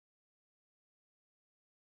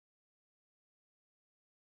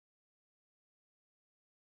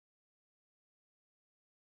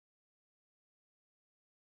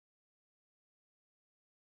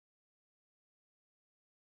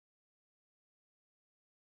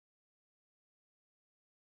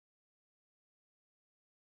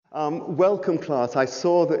Welcome, class. I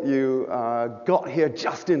saw that you got here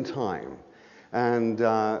just in time. And,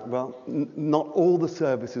 well, not all the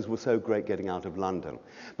services were so great getting out of London.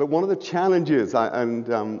 But one of the challenges,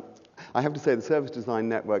 I have to say the Service Design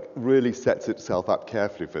Network really sets itself up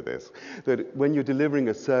carefully for this, that when you're delivering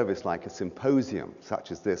a service like a symposium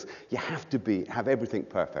such as this, you have to have everything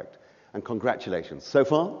perfect. And congratulations. So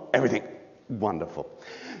far, everything wonderful.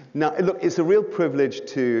 Now, look, it's a real privilege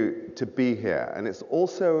to be here, and it's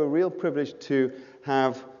also a real privilege to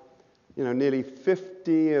have, nearly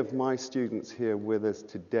 50 of my students here with us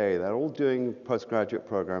today. They're all doing postgraduate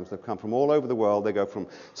programs. They've come from all over the world. They go from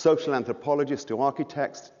social anthropologists to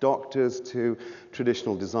architects, doctors to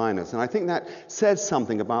traditional designers. And I think that says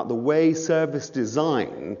something about the way service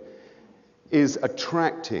design is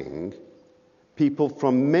attracting people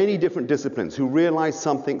from many different disciplines who realize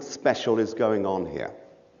something special is going on here.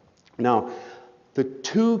 Now, the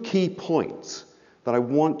two key points that I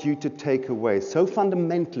want you to take away so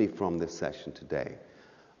fundamentally from this session today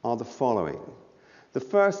are the following. The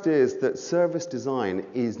first is that service design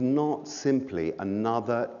is not simply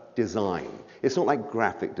another design. It's not like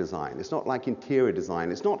graphic design. It's not like interior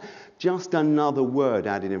design. It's not just another word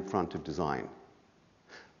added in front of design.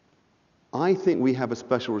 I think we have a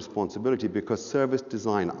special responsibility because service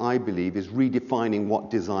design, I believe, is redefining what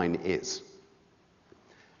design is.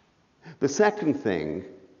 The second thing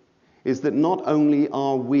is that not only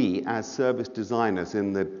are we as service designers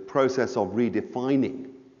in the process of redefining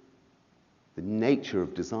the nature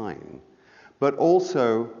of design, but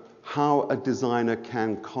also how a designer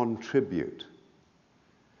can contribute.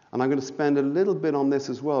 And I'm going to spend a little bit on this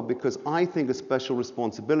as well because I think a special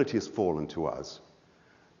responsibility has fallen to us.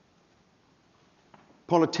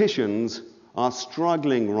 Politicians are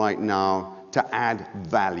struggling right now to add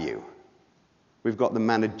value. We've got the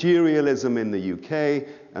managerialism in the UK,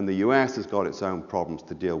 and the US has got its own problems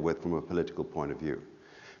to deal with from a political point of view.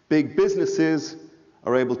 Big businesses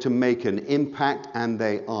are able to make an impact, and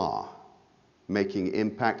they are making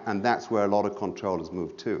impact, and that's where a lot of control has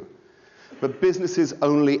moved to. But businesses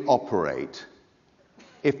only operate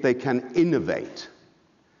if they can innovate.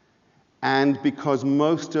 And because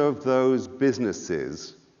most of those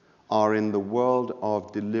businesses are in the world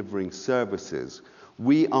of delivering services,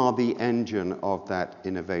 we are the engine of that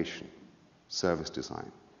innovation, service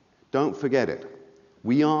design. Don't forget it.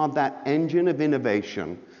 We are that engine of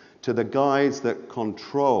innovation to the guys that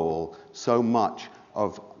control so much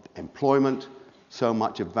of employment, so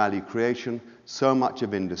much of value creation, so much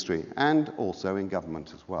of industry, and also in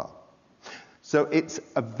government as well. So it's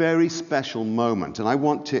a very special moment, and I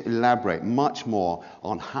want to elaborate much more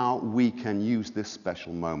on how we can use this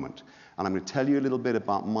special moment. And I'm going to tell you a little bit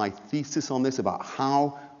about my thesis on this, about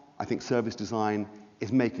how I think service design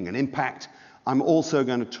is making an impact. I'm also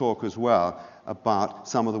going to talk as well about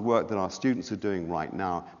some of the work that our students are doing right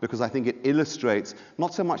now, because I think it illustrates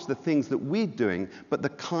not so much the things that we're doing, but the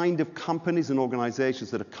kind of companies and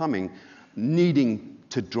organizations that are coming, needing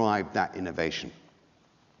to drive that innovation.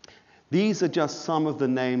 These are just some of the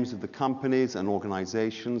names of the companies and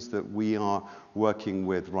organizations that we are working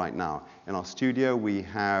with right now. In our studio, we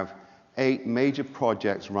have 8 major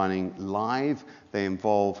projects running live. They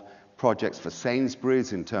involve projects for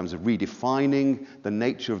Sainsbury's in terms of redefining the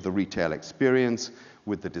nature of the retail experience,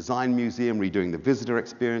 with the Design Museum redoing the visitor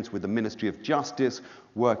experience, with the Ministry of Justice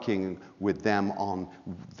working with them on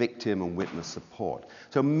victim and witness support.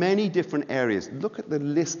 So many different areas. Look at the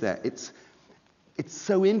list there. It's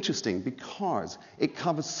so interesting because it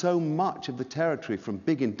covers so much of the territory, from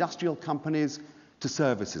big industrial companies to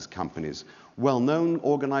services companies, well-known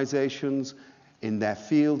organizations in their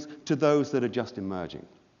fields to those that are just emerging.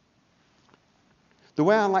 The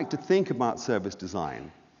way I like to think about service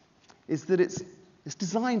design is that it's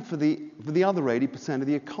designed for the other 80% of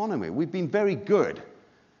the economy. We've been very good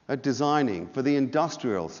at designing for the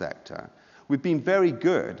industrial sector. We've been very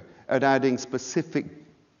good at adding specific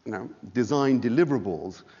design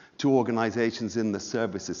deliverables to organizations in the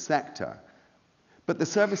services sector. But the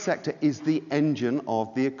service sector is the engine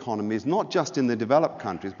of the economies, not just in the developed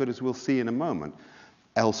countries, but as we'll see in a moment,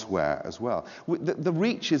 elsewhere as well. The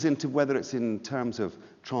reach is into whether it's in terms of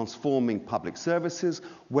transforming public services,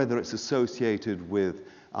 whether it's associated with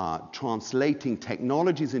translating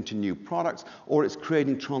technologies into new products, or it's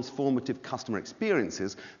creating transformative customer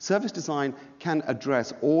experiences. Service design can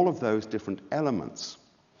address all of those different elements.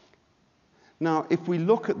 Now, if we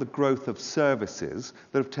look at the growth of services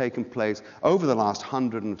that have taken place over the last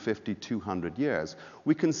 150, 200 years,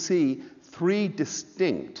 we can see 3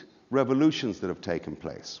 distinct revolutions that have taken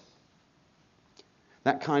place.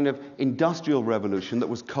 That kind of industrial revolution that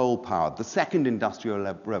was coal-powered, the second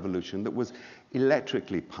industrial revolution that was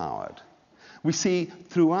electrically powered. We see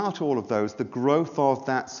throughout all of those the growth of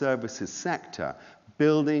that services sector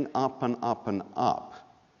building up and up and up.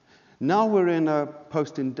 Now we're in a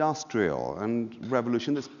post-industrial and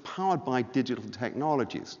revolution that's powered by digital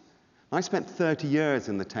technologies. I spent 30 years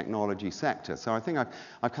in the technology sector, so I think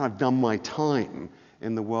I've kind of done my time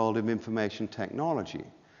in the world of information technology.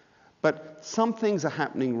 But some things are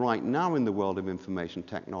happening right now in the world of information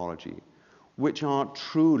technology which are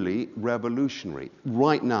truly revolutionary,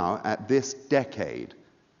 right now at this decade.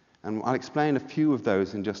 And I'll explain a few of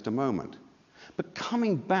those in just a moment. But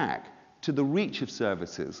coming back to the reach of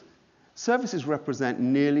services, services represent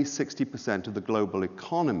nearly 60% of the global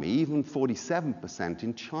economy, even 47%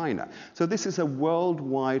 in China. So this is a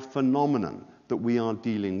worldwide phenomenon that we are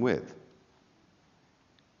dealing with.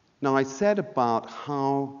 Now, I said about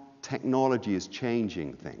how technology is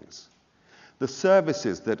changing things. The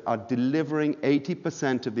services that are delivering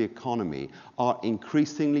 80% of the economy are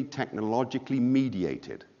increasingly technologically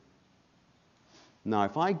mediated. Now,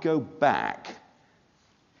 if I go back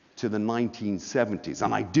to the 1970s,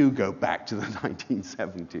 and I do go back to the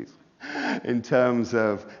 1970s in terms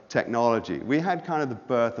of technology, we had kind of the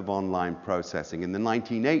birth of online processing. In the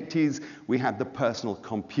 1980s, we had the personal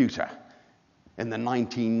computer. In the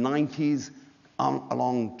 1990s,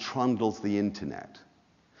 along trundles the internet.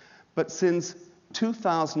 But since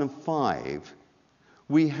 2005,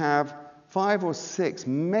 we have 5 or 6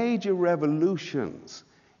 major revolutions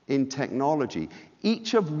in technology,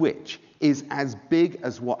 each of which is as big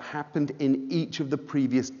as what happened in each of the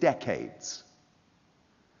previous decades.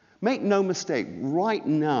 Make no mistake, right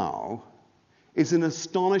now is an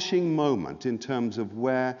astonishing moment in terms of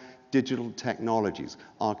where digital technologies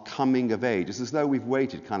are coming of age. It's as though we've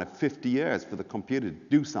waited kind of 50 years for the computer to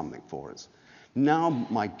do something for us. Now,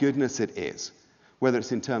 my goodness, it is. Whether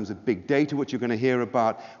it's in terms of big data, which you're going to hear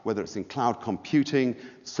about, whether it's in cloud computing,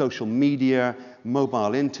 social media,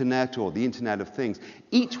 mobile internet, or the Internet of Things,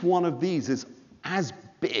 each one of these is as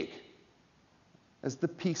big as the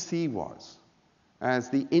PC was, as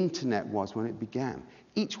the internet was when it began.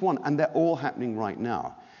 Each one, and they're all happening right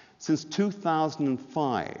now. Since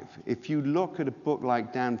 2005, if you look at a book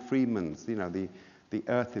like Dan Friedman's, The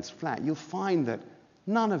Earth is Flat, you'll find that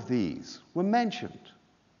none of these were mentioned.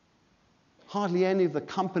 Hardly any of the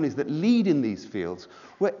companies that lead in these fields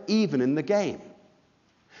were even in the game.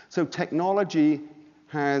 So technology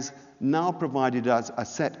has now provided us a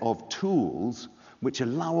set of tools which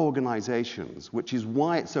allow organizations, which is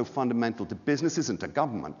why it's so fundamental to businesses and to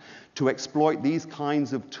government, to exploit these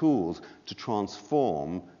kinds of tools to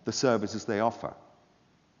transform the services they offer.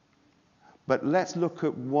 But let's look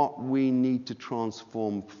at what we need to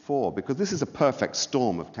transform for, because this is a perfect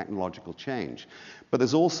storm of technological change. But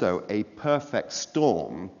there's also a perfect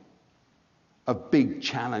storm of big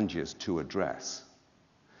challenges to address.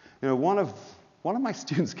 One of my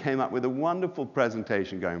students came up with a wonderful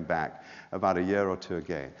presentation going back about a year or two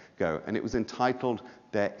ago, and it was entitled,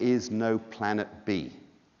 "There is no Planet B."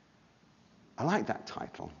 I like that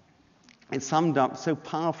title. It summed up so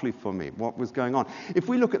powerfully for me what was going on. If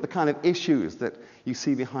we look at the kind of issues that you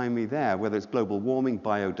see behind me there, whether it's global warming,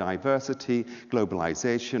 biodiversity,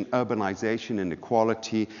 globalization, urbanization,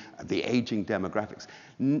 inequality, the aging demographics,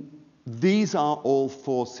 these are all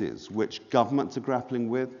forces which governments are grappling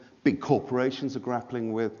with, big corporations are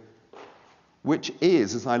grappling with, which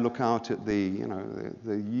is, as I look out at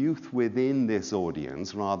the youth within this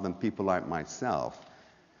audience, rather than people like myself,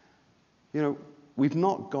 we've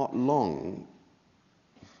not got long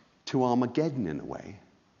to Armageddon in a way.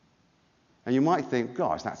 And you might think,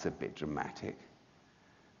 gosh, that's a bit dramatic.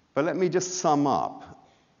 But let me just sum up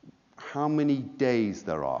how many days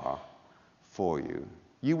there are for you.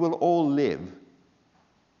 You will all live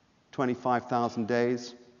 25,000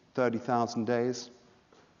 days, 30,000 days.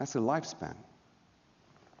 That's a lifespan.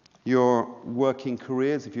 Your working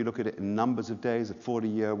careers, if you look at it in numbers of days, a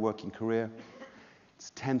 40-year working career,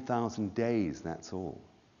 it's 10,000 days, that's all.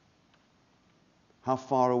 How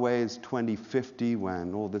far away is 2050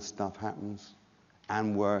 when all this stuff happens?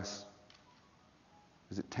 And worse.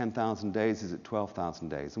 Is it 10,000 days? Is it 12,000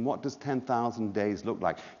 days? And what does 10,000 days look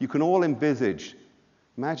like? You can all envisage,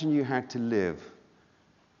 imagine you had to live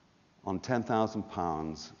on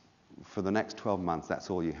 £10,000 for the next 12 months, that's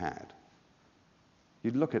all you had.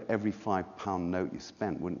 You'd look at every £5 note you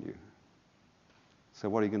spent, wouldn't you? So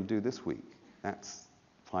what are you going to do this week? That's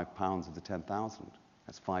 £5 of the 10,000.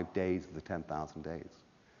 That's 5 days of the 10,000 days.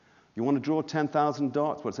 You want to draw 10,000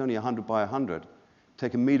 dots? Well, it's only 100 by 100.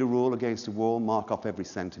 Take a meter rule against a wall, mark off every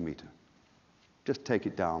centimeter. Just take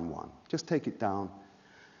it down one. Just take it down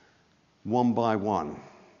one by one.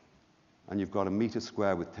 and you've got a meter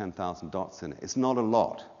square with 10,000 dots in it. It's not a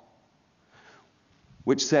lot,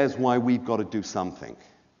 which says why we've got to do something.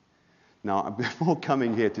 Now, before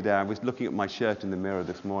coming here today, I was looking at my shirt in the mirror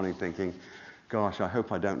this morning thinking, gosh, I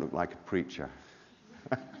hope I don't look like a preacher.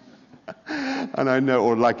 And I know,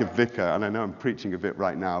 or like a vicar, and I know I'm preaching a bit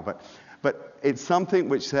right now, but it's something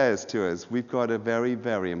which says to us, we've got a very,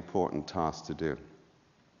 very important task to do.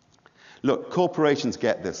 Look, corporations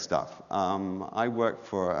get this stuff. I worked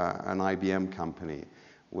for an IBM company,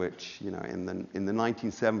 which, you know, in the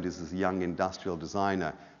 1970s as a young industrial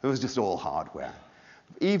designer, it was just all hardware.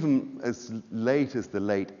 Even as late as the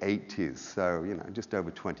late 80s, so, you know, just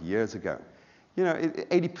over 20 years ago, you know,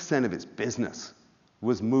 80% of its business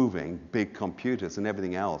was moving big computers, and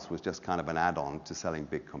everything else was just kind of an add-on to selling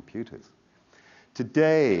big computers.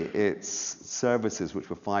 Today, it's services, which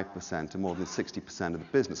were 5%, to more than 60% of the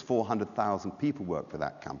business. 400,000 people work for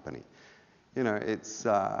that company. You know, it's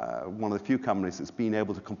one of the few companies that's been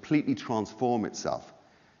able to completely transform itself.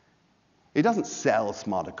 It doesn't sell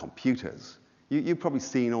smarter computers. You've probably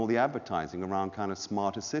seen all the advertising around kind of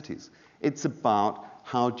smarter cities. It's about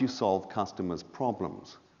how do you solve customers'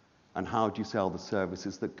 problems, and how do you sell the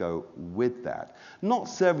services that go with that. Not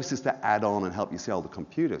services that add on and help you sell the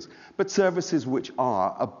computers, but services which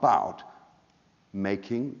are about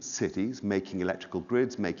making cities, making electrical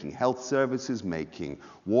grids, making health services, making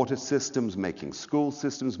water systems, making school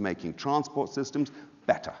systems, making transport systems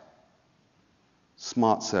better.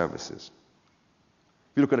 Smart services.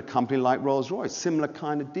 If you look at a company like Rolls-Royce, similar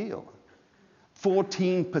kind of deal.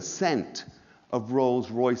 14% of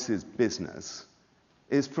Rolls-Royce's business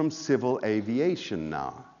is from civil aviation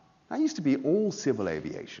now. That used to be all civil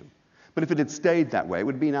aviation. But if it had stayed that way, it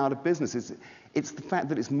would have been out of business. It's the fact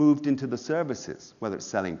that it's moved into the services, whether it's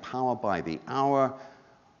selling power by the hour,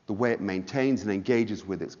 the way it maintains and engages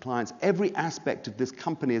with its clients. Every aspect of this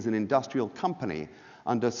company as an industrial company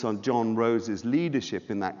under Sir John Rose's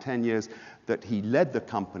leadership in that 10 years that he led the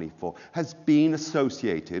company for has been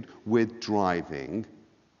associated with driving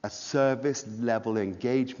a service-level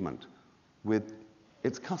engagement with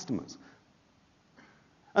its customers.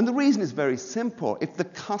 And the reason is very simple. If the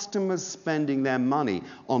customer's spending their money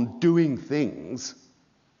on doing things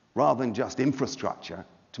rather than just infrastructure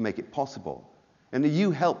to make it possible, and you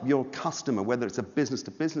help your customer, whether it's a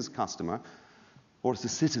business-to-business customer or it's a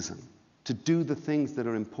citizen, to do the things that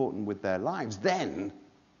are important with their lives, then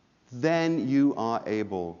you are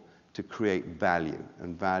able to create value.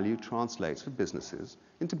 And value translates for businesses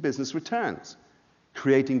into business returns.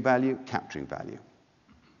 Creating value, capturing value.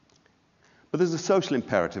 But there's a social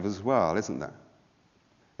imperative as well, isn't there?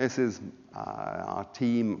 This is our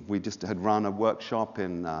team. We just had run a workshop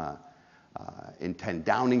in 10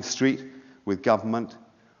 Downing Street with government.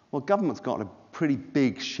 Well, government's got a pretty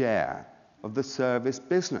big share of the service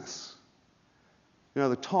business. You know,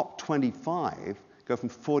 the top 25 go from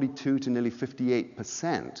 42 to nearly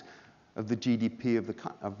 58% of the GDP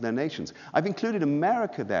of their nations. I've included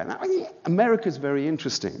America there. Now, America's very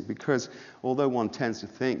interesting because although one tends to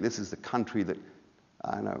think this is the country that,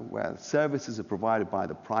 where services are provided by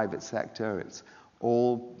the private sector, it's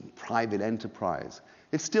all private enterprise,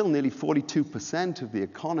 it's still nearly 42% of the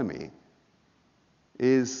economy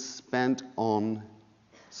is spent on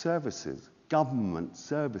services, government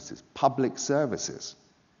services, public services.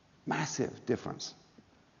 Massive difference.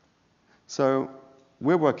 So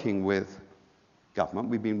we're working with government.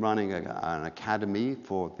 We've been running an academy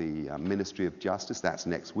for the Ministry of Justice. That's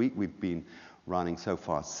next week. We've been running so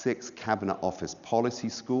far 6 Cabinet Office policy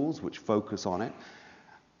schools which focus on it.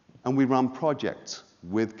 And we run projects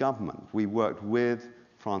with government. We worked with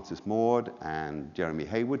Francis Maud and Jeremy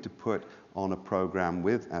Hayward to put on a program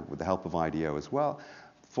with the help of IDEO as well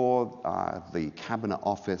for the Cabinet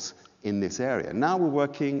Office in this area. Now we're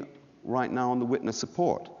working right now on the witness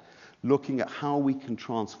support, looking at how we can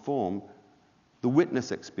transform the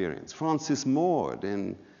witness experience. Francis Maud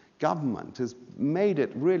in government has made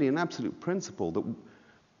it really an absolute principle that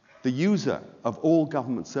the user of all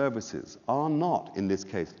government services are not, in this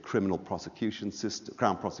case, criminal prosecution system,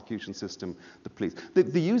 Crown prosecution system, the police.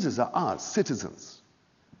 The users are us, citizens.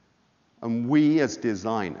 And we as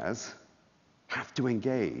designers have to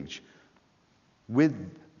engage with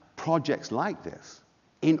projects like this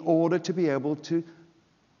in order to be able to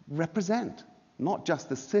represent not just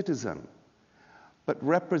the citizen, but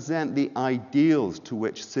represent the ideals to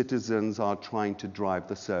which citizens are trying to drive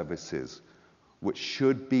the services, which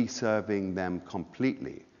should be serving them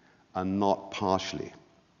completely and not partially.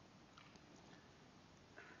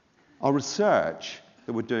 Our research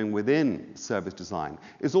that we're doing within service design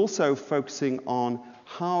is also focusing on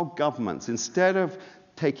how governments, instead of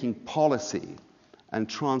taking policy and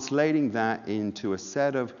translating that into a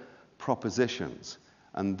set of propositions,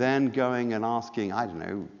 and then going and asking, I don't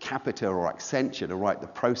know, Capita or Accenture to write the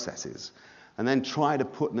processes, and then try to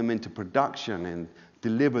put them into production and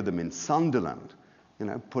deliver them in Sunderland, you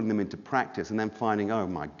know, putting them into practice, and then finding, oh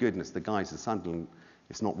my goodness, the guys at Sunderland,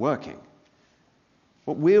 it's not working.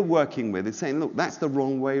 What we're working with is saying, look, that's the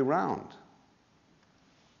wrong way around.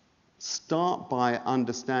 Start by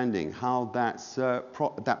understanding how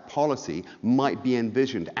that policy might be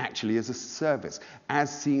envisioned actually as a service, as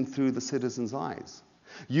seen through the citizen's eyes.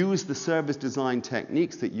 Use the service design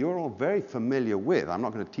techniques that you're all very familiar with. I'm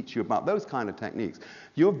not going to teach you about those kind of techniques.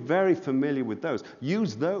 You're very familiar with those.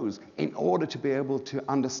 Use those in order to be able to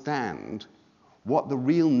understand what the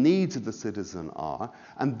real needs of the citizen are,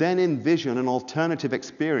 and then envision an alternative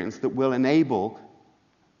experience that will enable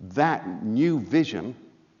that new vision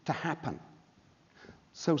to happen.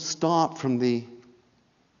 So start from the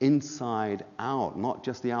inside out, not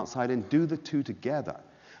just the outside in. Do the two together.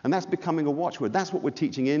 And that's becoming a watchword. That's what we're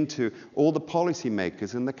teaching into all the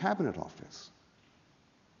policymakers in the Cabinet Office.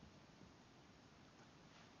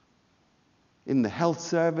 In the health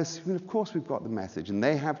service, I mean, of course we've got the message, and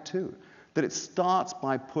they have too, that it starts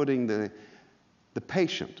by putting the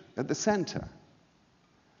patient at the center.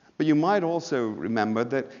 But you might also remember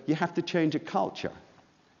that you have to change a culture.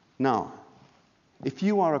 Now, if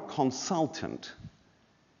you are a consultant,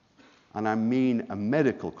 and I mean a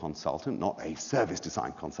medical consultant, not a service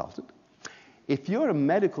design consultant, if you're a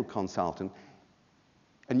medical consultant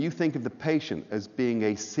and you think of the patient as being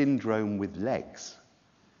a syndrome with legs,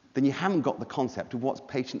 then you haven't got the concept of what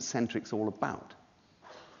patient-centric's all about.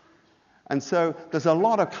 And so there's a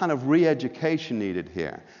lot of kind of re-education needed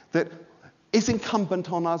here that is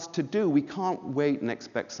incumbent on us to do. We can't wait and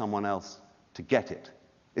expect someone else to get it.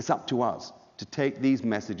 It's up to us to take these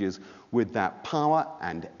messages with that power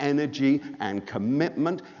and energy and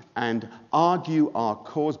commitment and argue our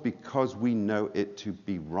cause because we know it to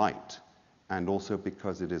be right, and also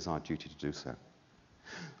because it is our duty to do so.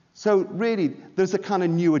 So really, there's a kind of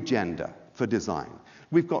new agenda for design.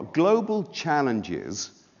 We've got global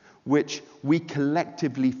challenges which we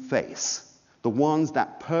collectively face, the ones,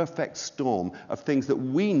 that perfect storm of things that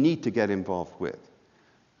we need to get involved with.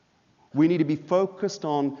 We need to be focused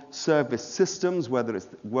on service systems, whether it's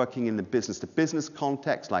working in the business-to-business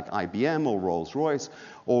context like IBM or Rolls-Royce,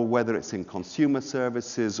 or whether it's in consumer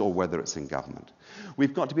services, or whether it's in government.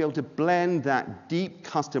 We've got to be able to blend that deep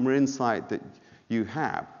customer insight that you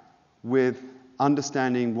have with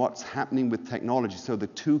understanding what's happening with technology so the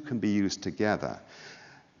two can be used together.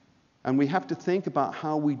 And we have to think about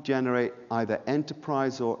how we generate either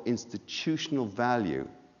enterprise or institutional value.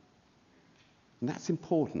 And that's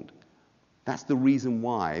important. That's the reason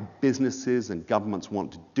why businesses and governments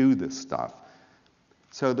want to do this stuff,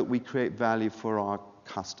 so that we create value for our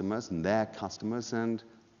customers and their customers and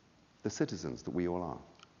the citizens that we all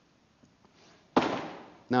are.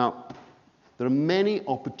 Now, there are many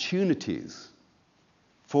opportunities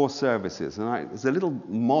for services, and there's a little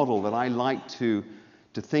model that I like to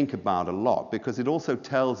think about a lot, because it also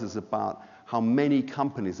tells us about how many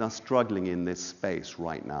companies are struggling in this space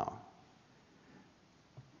right now.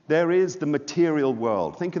 There is the material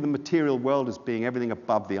world. Think of the material world as being everything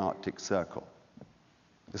above the Arctic Circle.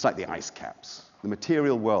 It's like the ice caps. The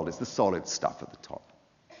material world is the solid stuff at the top.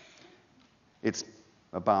 It's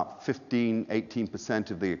about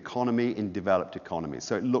 18% of the economy in developed economies.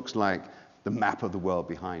 So it looks like the map of the world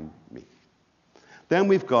behind me. Then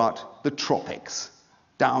we've got the tropics,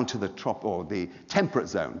 down to the the temperate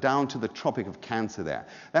zone, down to the Tropic of Cancer there.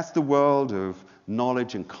 That's the world of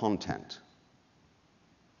knowledge and content.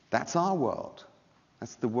 That's our world.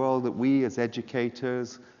 That's the world that we as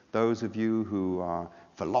educators, those of you who are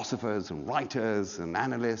philosophers and writers and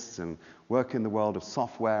analysts and work in the world of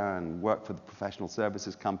software and work for the professional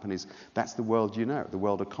services companies, that's the world you know, the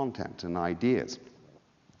world of content and ideas.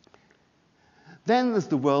 Then there's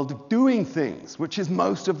the world of doing things, which is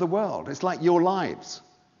most of the world. It's like your lives.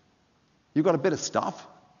 You've got a bit of stuff.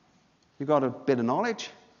 You've got a bit of knowledge.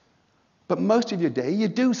 But most of your day, you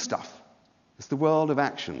do stuff. It's the world of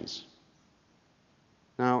actions.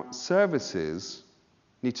 Now, services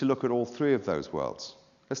need to look at all three of those worlds.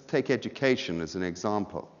 Let's take education as an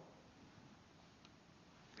example.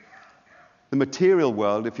 The material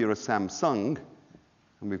world, if you're a Samsung,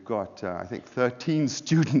 and we've got, I think, 13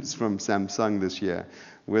 students from Samsung this year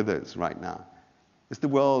with us right now. It's the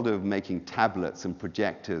world of making tablets and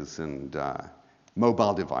projectors and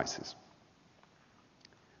mobile devices.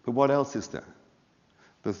 But what else is there?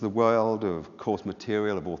 There's the world of course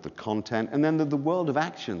material, of authored content, and then there's the world of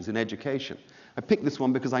actions in education. I picked this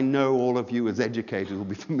one because I know all of you as educators will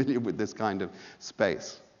be familiar with this kind of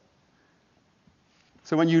space.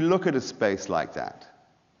 So when you look at a space like that,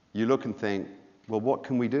 you look and think, well, what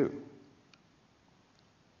can we do?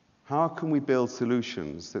 How can we build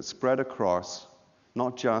solutions that spread across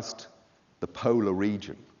not just the polar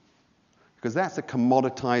region? Because that's a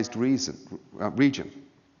commoditized region.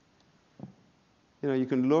 You know, you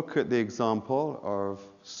can look at the example of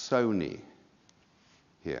Sony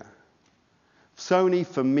here. Sony,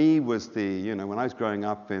 for me, was when I was growing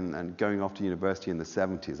up and going off to university in the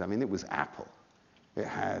 70s, I mean, it was Apple. It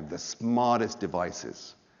had the smartest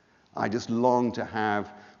devices. I just longed to have,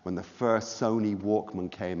 when the first Sony Walkman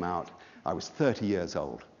came out, I was 30 years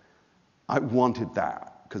old. I wanted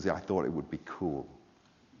that because I thought it would be cool.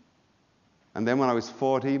 And then when I was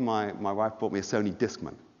 40, my wife bought me a Sony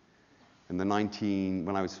Discman.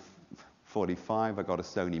 When I was 45, I got a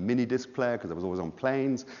Sony mini disc player because I was always on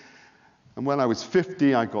planes. And when I was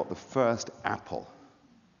 50, I got the first Apple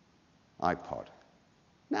iPod.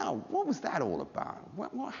 Now, what was that all about?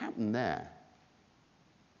 What happened there?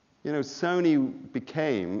 You know, Sony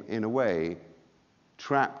became, in a way,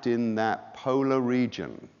 trapped in that polar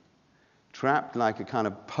region, trapped like a kind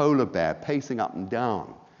of polar bear pacing up and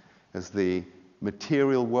down as the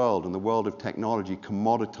material world and the world of technology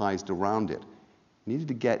commoditized around it. It needed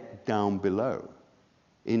to get down below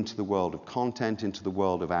into the world of content, into the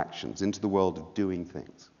world of actions, into the world of doing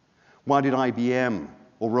things. Why did IBM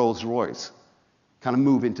or Rolls-Royce kind of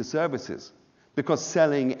move into services? Because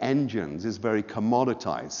selling engines is very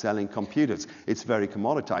commoditized. Selling computers, it's very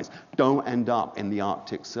commoditized. Don't end up in the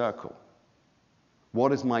Arctic Circle.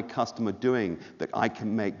 What is my customer doing that I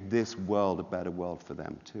can make this world a better world for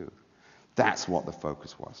them too? That's what the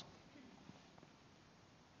focus was.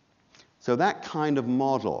 So that kind of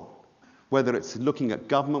model, whether it's looking at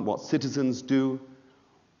government, what citizens do,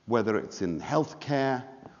 whether it's in healthcare,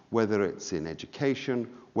 whether it's in education,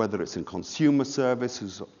 whether it's in consumer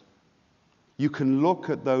services, you can look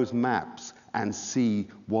at those maps and see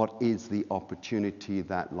what is the opportunity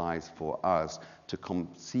that lies for us to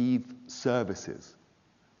conceive services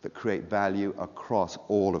that create value across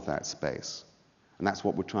all of that space. And that's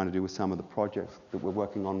what we're trying to do with some of the projects that we're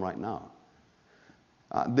working on right now.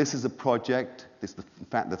 This is a project, this is in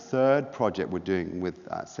fact the third project we're doing with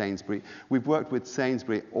Sainsbury. We've worked with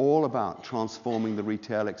Sainsbury all about transforming the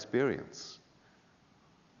retail experience.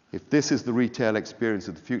 If this is the retail experience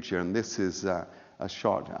of the future, and this is a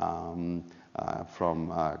shot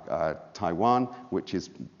from Taiwan, which is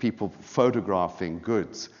people photographing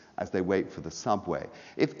goods as they wait for the subway.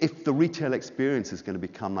 If the retail experience is going to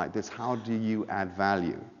become like this, how do you add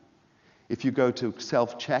value? If you go to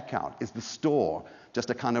self-checkout, is the store just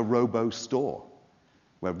a kind of robo-store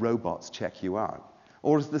where robots check you out?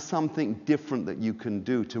 Or is there something different that you can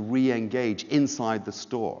do to re-engage inside the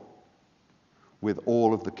store with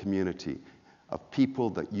all of the community of people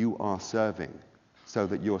that you are serving so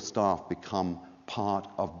that your staff become part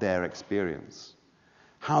of their experience?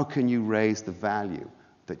 How can you raise the value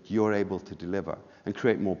that you're able to deliver and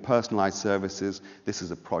create more personalized services? This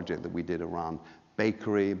is a project that we did around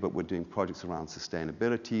bakery, but we're doing projects around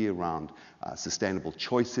sustainability, around sustainable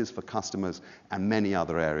choices for customers, and many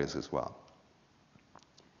other areas as well.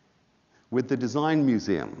 With the Design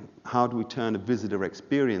Museum, how do we turn a visitor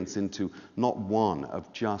experience into not one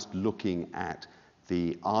of just looking at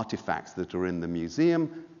the artifacts that are in the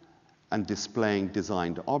museum and displaying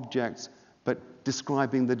designed objects, but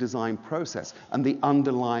describing the design process and the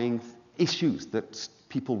underlying issues that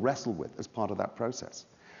people wrestle with as part of that process?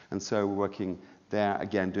 And so we're working there,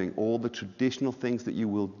 again, doing all the traditional things that you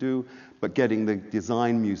will do, but getting the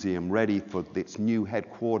Design Museum ready for its new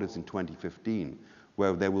headquarters in 2015,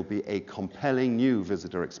 where there will be a compelling new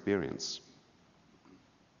visitor experience.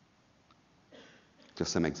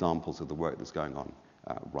 Just some examples of the work that's going on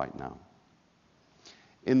right now.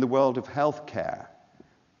 In the world of healthcare,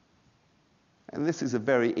 and this is a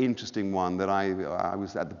very interesting one that I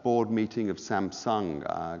was at the board meeting of Samsung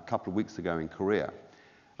a couple of weeks ago in Korea,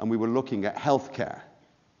 and we were looking at healthcare.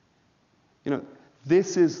 You know,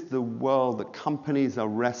 this is the world that companies are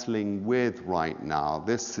wrestling with right now.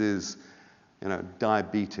 This is, you know,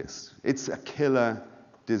 diabetes. It's a killer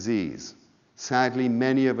disease. Sadly,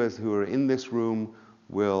 many of us who are in this room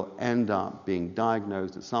will end up being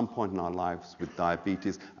diagnosed at some point in our lives with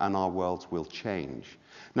diabetes, and our worlds will change.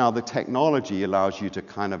 Now, the technology allows you to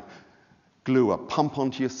kind of glue a pump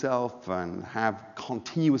onto yourself and have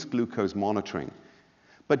continuous glucose monitoring.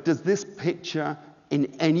 But does this picture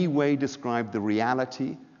in any way describe the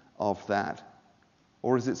reality of that?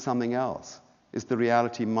 Or is it something else? Is the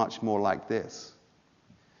reality much more like this?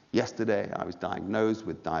 Yesterday, I was diagnosed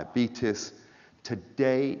with diabetes.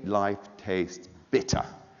 Today, life tastes bitter.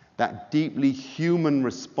 That deeply human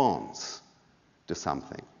response to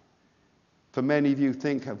something. For many of you,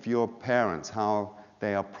 think of your parents, how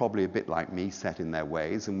they are probably a bit like me, set in their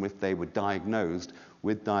ways, and if they were diagnosed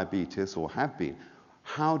with diabetes or have been,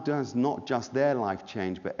 how does not just their life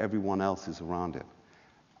change, but everyone else's around it?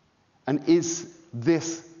 And is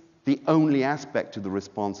this the only aspect of the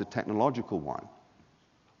response, a technological one?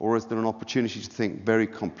 Or is there an opportunity to think very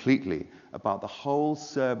completely about the whole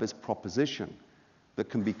service proposition that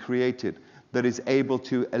can be created that is able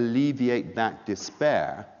to alleviate that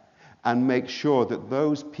despair and make sure that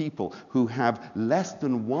those people who have less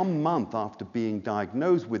than 1 month after being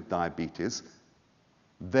diagnosed with diabetes,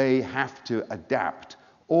 they have to adapt,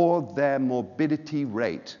 or their morbidity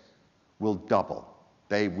rate will double.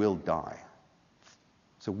 They will die.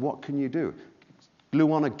 So what can you do?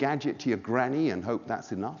 Glue on a gadget to your granny and hope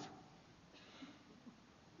that's enough?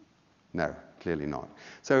 No, clearly not.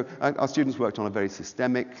 So our students worked on a very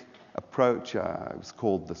systemic approach. It was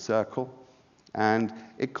called The Circle. And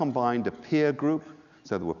it combined a peer group,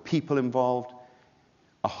 so there were people involved,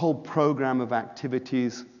 a whole program of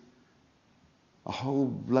activities, a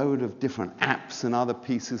whole load of different apps and other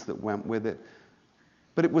pieces that went with it.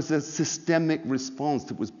 But it was a systemic response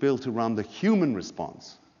that was built around the human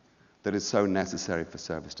response that is so necessary for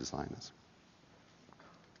service designers.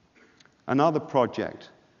 Another project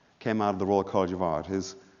came out of the Royal College of Art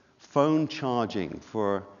is phone charging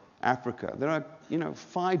for Africa. There are,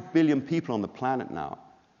 5 billion people on the planet now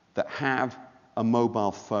that have a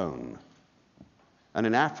mobile phone. And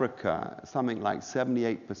in Africa, something like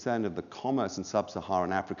 78% of the commerce in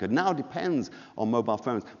sub-Saharan Africa now depends on mobile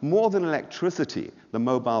phones. More than electricity, the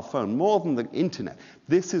mobile phone, more than the internet.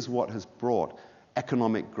 This is what has brought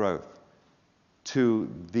economic growth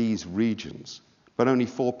to these regions. But only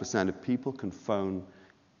 4% of people can phone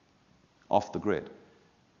off the grid.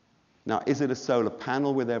 Now, is it a solar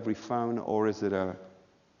panel with every phone, or is it a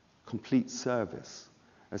complete service?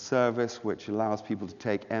 A service which allows people to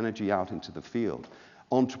take energy out into the field.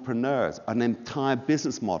 Entrepreneurs, an entire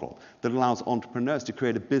business model that allows entrepreneurs to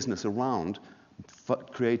create a business around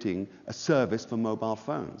creating a service for mobile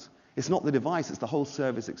phones. It's not the device, it's the whole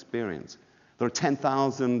service experience. There are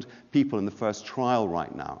 10,000 people in the first trial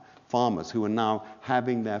right now, farmers who are now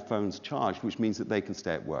having their phones charged, which means that they can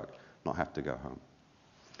stay at work, not have to go home.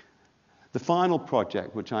 The final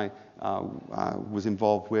project, which I was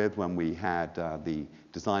involved with when we had the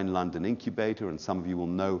Design London Incubator, and some of you will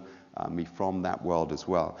know me from that world as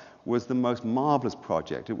well, was the most marvelous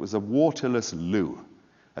project. It was a waterless loo,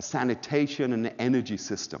 a sanitation and energy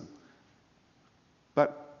system.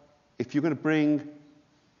 But if you're going to bring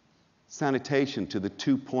sanitation to the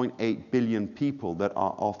 2.8 billion people that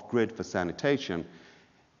are off-grid for sanitation,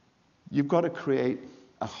 you've got to create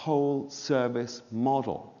a whole service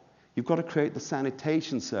model. You've got to create the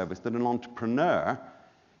sanitation service that an entrepreneur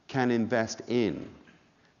can invest in,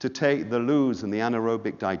 to take the loos and the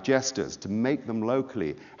anaerobic digesters, to make them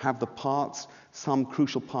locally, have the parts, some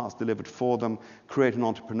crucial parts delivered for them, create an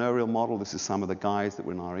entrepreneurial model. This is some of the guys that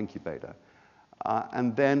were in our incubator.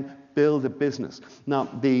 And then build a business. Now,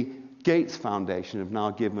 the Gates Foundation have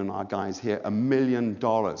now given our guys here $1 million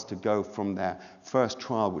to go from their first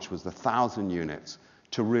trial, which was the 1,000 units,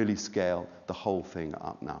 to really scale the whole thing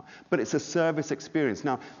up now. But it's a service experience.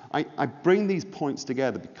 Now, I bring these points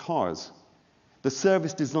together because the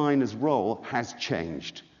service designer's role has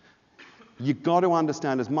changed. You've got to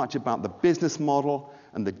understand as much about the business model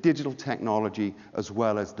and the digital technology as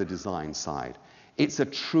well as the design side. It's a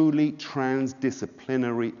truly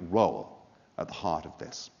transdisciplinary role at the heart of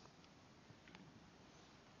this.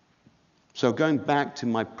 So going back to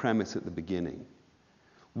my premise at the beginning,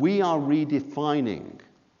 we are redefining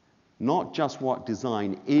not just what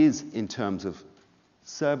design is in terms of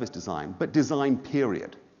service design, but design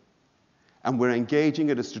period. And we're engaging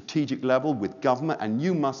at a strategic level with government, and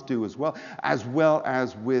you must do as well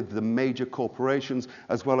as with the major corporations,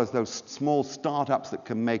 as well as those small startups that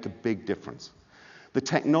can make a big difference. The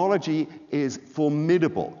technology is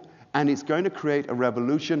formidable, and it's going to create a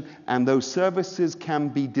revolution, and those services can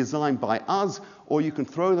be designed by us, or you can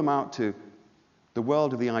throw them out to the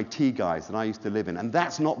world of the IT guys that I used to live in. And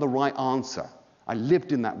that's not the right answer. I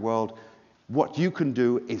lived in that world. What you can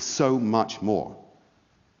do is so much more.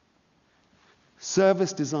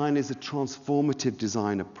 Service design is a transformative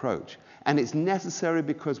design approach. And it's necessary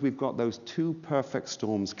because we've got those two perfect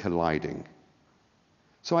storms colliding.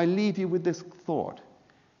 So I leave you with this thought.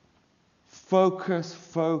 Focus,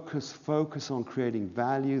 focus, focus on creating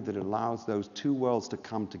value that allows those two worlds to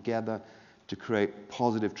come together to create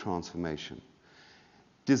positive transformation.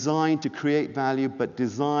 Design to create value, but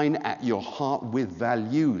design at your heart with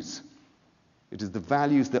values. It is the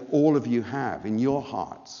values that all of you have in your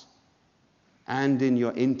hearts and in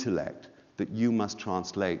your intellect that you must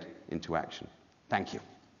translate into action. Thank you.